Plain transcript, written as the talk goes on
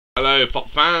Hello pop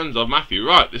fans of Matthew.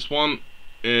 Right, this one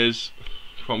is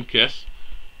from Kiss.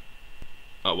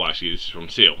 Oh, well actually this is from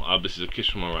Seal. This is A Kiss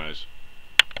from a Rose.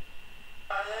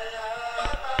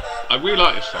 I really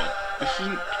like this song. This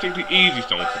isn't a particularly easy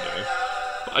song to do,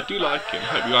 but I do like it, and I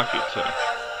hope you like it too.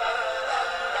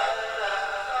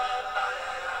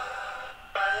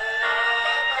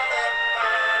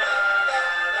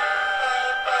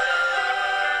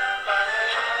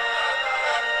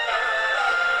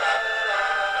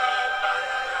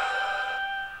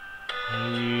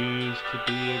 Used to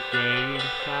be a great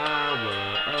power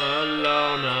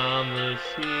alone on the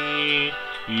sea.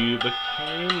 You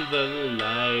became the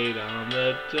light on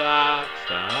the dark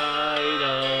side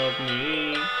of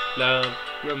me. Love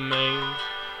remains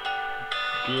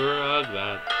drug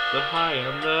that's the high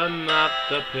and the not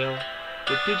the pill.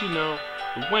 But did you know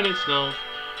that when it snows,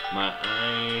 my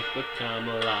eyes become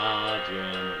larger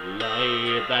and the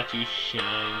light that you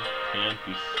shine can't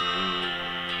be seen?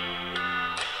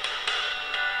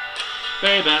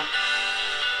 Baby,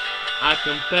 I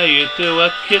compare you to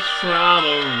a kiss from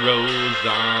a rose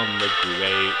on the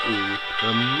grave. Ooh,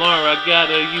 the more I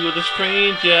gather you, the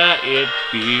stranger it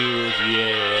feels,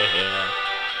 yeah.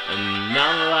 And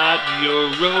now that you're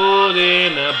rolled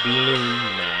in a bloom,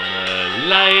 and a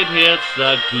light hits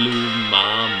the gloom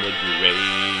on the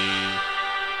grave.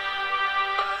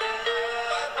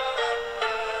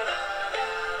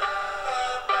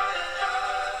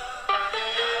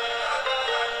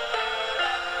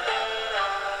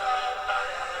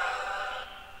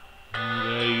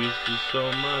 So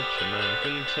much, and I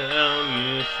can tell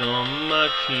you so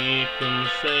much he can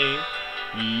say.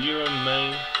 You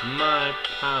remain my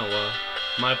power,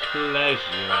 my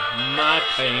pleasure, my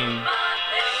pain.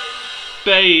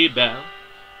 Baby,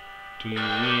 to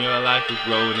me you're like a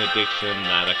growing addiction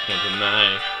that I can't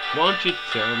deny. Won't you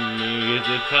tell me, is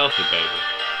it healthy, baby?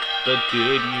 But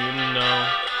did you know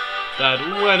that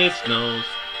when it snows,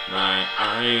 my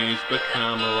eyes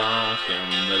become lost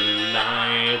in the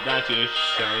light that you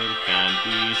shine can't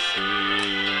be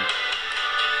seen?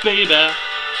 Baby,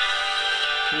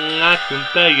 I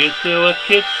compare you to a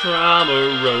kiss from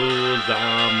a rose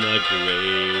on the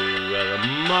grave. Well, the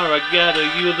more I gather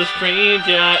you, the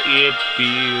stranger it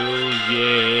feels,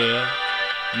 yeah.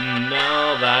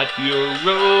 Now that your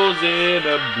rose in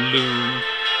a bloom,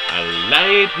 a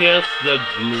light hits the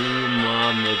gloom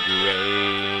on the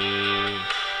grave.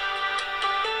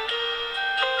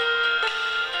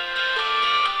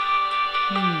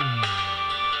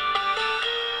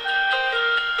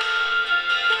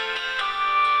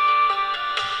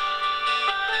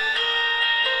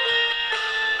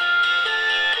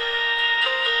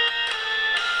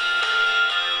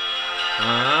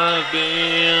 I've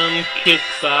been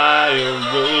kissed by a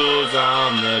rose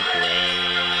on the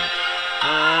grave.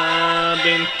 I've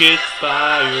been kissed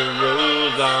by a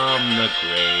rose on the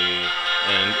grave.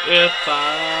 And if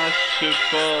I should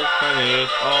fall and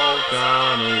it's all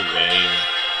gone away,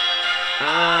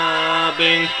 I've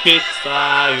been kissed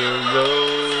by a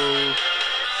rose.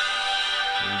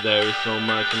 There is so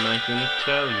much and I can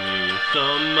tell you,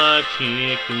 so much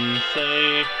he can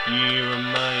say. You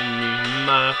remind me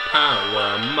my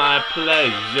power, my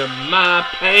pleasure, my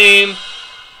pain.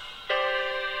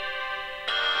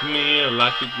 To me you're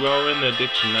like a growing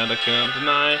addiction that I can't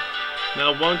deny.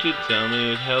 Now won't you tell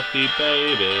me it's healthy,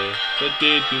 baby? But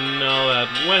did you know that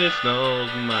when it snows,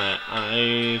 my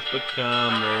eyes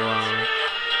become lost?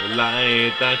 The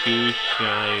light that you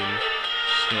shine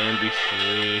can be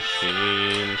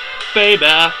seen. Baby,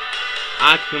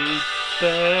 I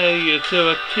compare you to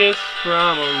a kiss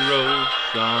from a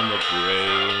rose on the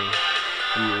grave.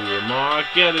 Ooh, the more I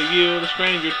get at you, the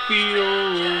stranger it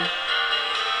feels,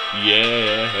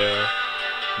 yeah.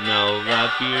 Now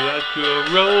that your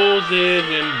rose is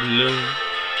in bloom,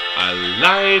 a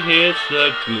light hits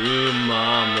the gloom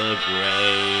on the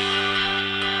grave.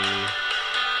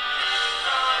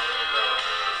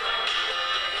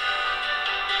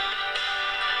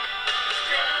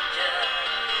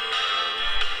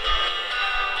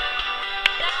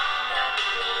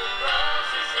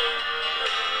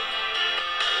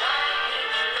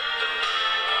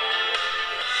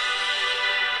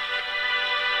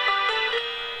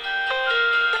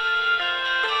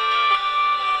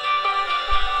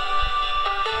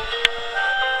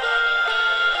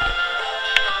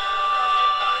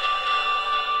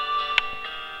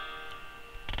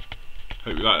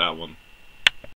 Hope you like that one.